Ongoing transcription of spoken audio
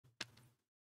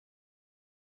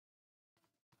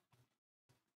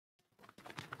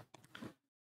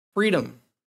Freedom.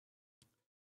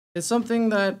 It's something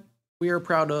that we are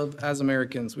proud of as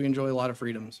Americans. We enjoy a lot of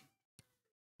freedoms.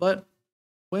 But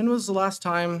when was the last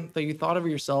time that you thought of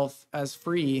yourself as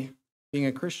free being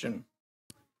a Christian?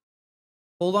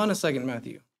 Hold on a second,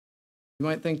 Matthew. You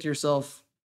might think to yourself,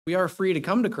 we are free to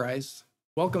come to Christ.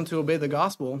 Welcome to obey the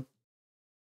gospel.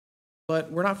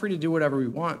 But we're not free to do whatever we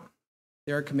want.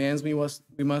 There are commands we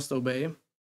must obey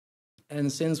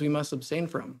and sins we must abstain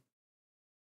from.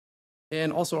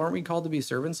 And also, aren't we called to be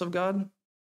servants of God?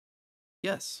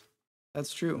 Yes,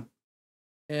 that's true.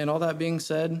 And all that being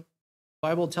said, the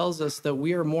Bible tells us that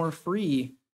we are more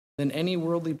free than any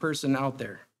worldly person out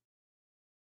there.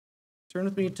 Turn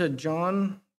with me to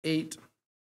John 8,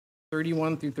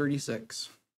 31 through 36.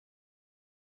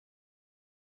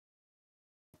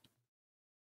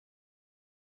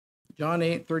 John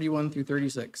 8, 31 through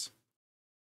 36.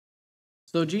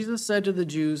 So Jesus said to the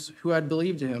Jews who had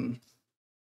believed him,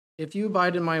 "If you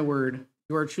abide in my word,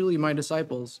 you are truly my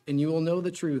disciples, and you will know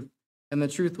the truth, and the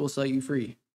truth will set you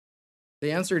free."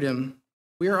 They answered him,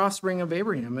 "We are offspring of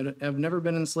Abraham and have never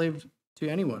been enslaved to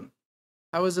anyone.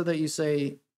 How is it that you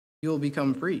say you will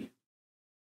become free?"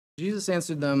 Jesus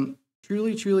answered them,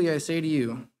 "Truly, truly, I say to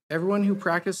you, everyone who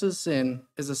practices sin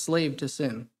is a slave to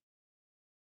sin.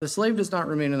 The slave does not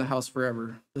remain in the house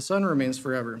forever. The son remains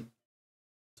forever.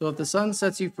 So if the son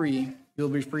sets you free, you'll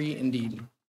be free indeed."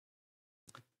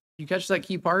 You catch that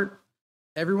key part?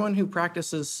 Everyone who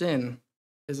practices sin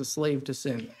is a slave to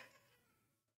sin.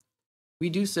 We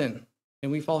do sin,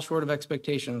 and we fall short of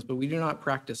expectations, but we do not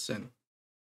practice sin.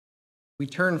 We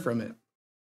turn from it.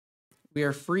 We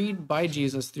are freed by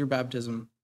Jesus through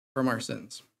baptism from our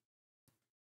sins.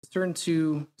 Let's turn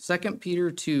to 2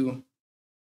 Peter 2,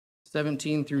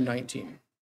 17 through 19.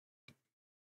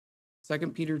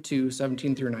 2 Peter 2,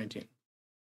 17 through 19.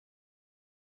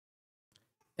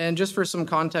 And just for some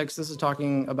context, this is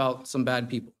talking about some bad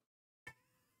people. It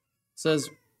says,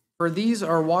 "For these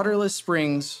are waterless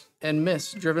springs and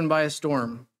mists driven by a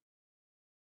storm.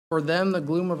 For them the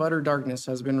gloom of utter darkness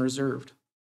has been reserved.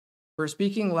 For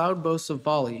speaking loud boasts of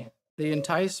folly, they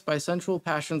entice by sensual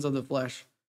passions of the flesh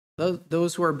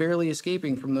those who are barely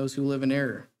escaping from those who live in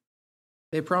error.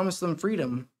 They promise them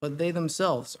freedom, but they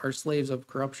themselves are slaves of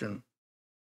corruption.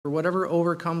 For whatever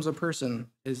overcomes a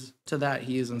person is to that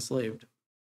he is enslaved."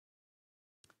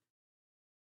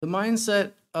 The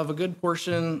mindset of a good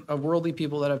portion of worldly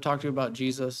people that I've talked to about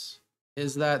Jesus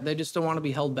is that they just don't want to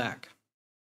be held back.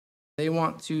 They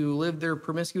want to live their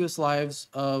promiscuous lives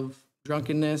of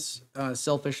drunkenness,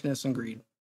 selfishness, and greed.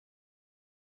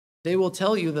 They will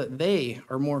tell you that they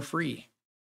are more free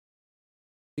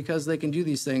because they can do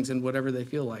these things in whatever they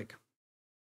feel like.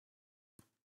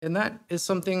 And that is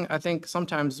something I think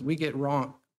sometimes we get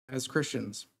wrong as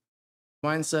Christians.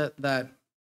 Mindset that,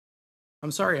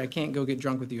 "I'm sorry, I can't go get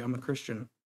drunk with you. I'm a Christian."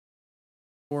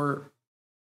 Or,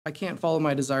 "I can't follow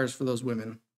my desires for those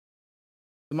women."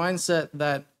 The mindset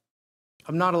that,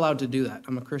 "I'm not allowed to do that.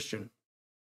 I'm a Christian."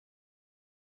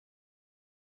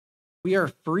 We are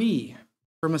free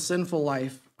from a sinful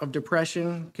life of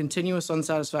depression, continuous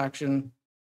unsatisfaction,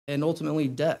 and ultimately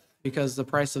death, because the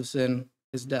price of sin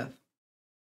is death.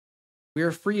 We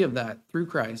are free of that through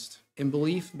Christ in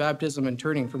belief, baptism, and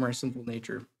turning from our sinful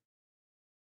nature.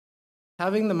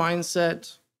 Having the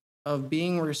mindset of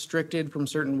being restricted from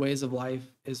certain ways of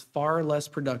life is far less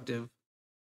productive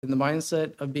than the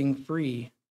mindset of being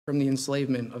free from the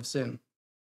enslavement of sin.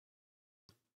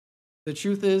 The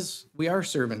truth is, we are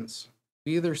servants.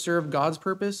 We either serve God's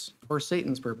purpose or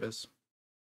Satan's purpose.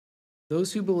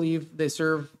 Those who believe they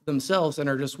serve themselves and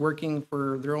are just working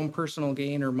for their own personal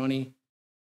gain or money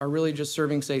are really just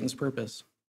serving Satan's purpose.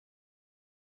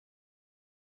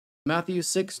 Matthew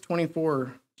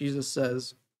 6:24, Jesus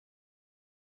says,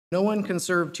 "No one can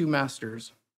serve two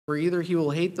masters, for either he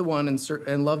will hate the one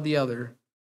and love the other,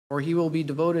 or he will be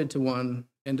devoted to one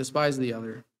and despise the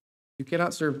other. You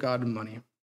cannot serve God and money."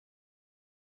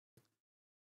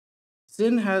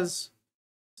 Sin has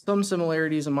some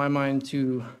similarities in my mind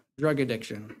to drug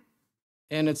addiction.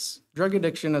 And drug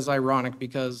addiction is ironic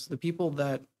because the people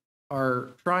that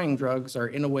are trying drugs are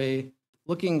in a way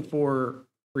looking for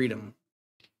freedom.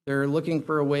 They're looking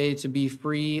for a way to be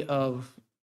free of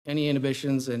any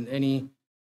inhibitions and anything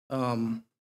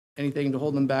to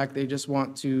hold them back. They just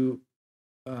want to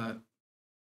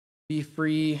be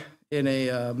free in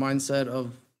a mindset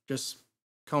of just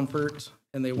comfort,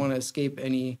 and they want to escape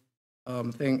any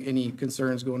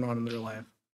concerns going on in their life.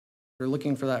 They're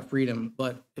looking for that freedom.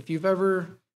 But if you've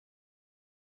ever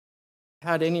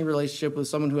had any relationship with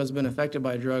someone who has been affected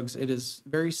by drugs, it is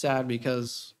very sad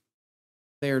because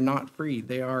they are not free.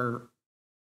 They are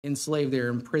enslaved. They are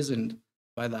imprisoned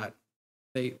by that.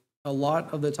 A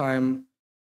lot of the time,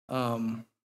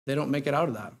 they don't make it out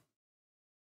of that.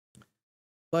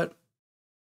 But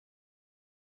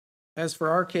as for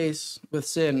our case with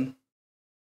sin,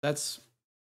 that's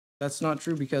not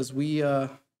true, because we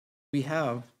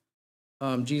have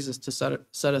Jesus to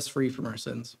set us free from our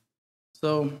sins.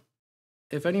 So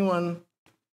if anyone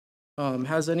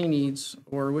has any needs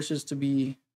or wishes to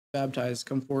be baptized,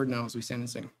 come forward now as we stand and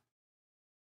sing.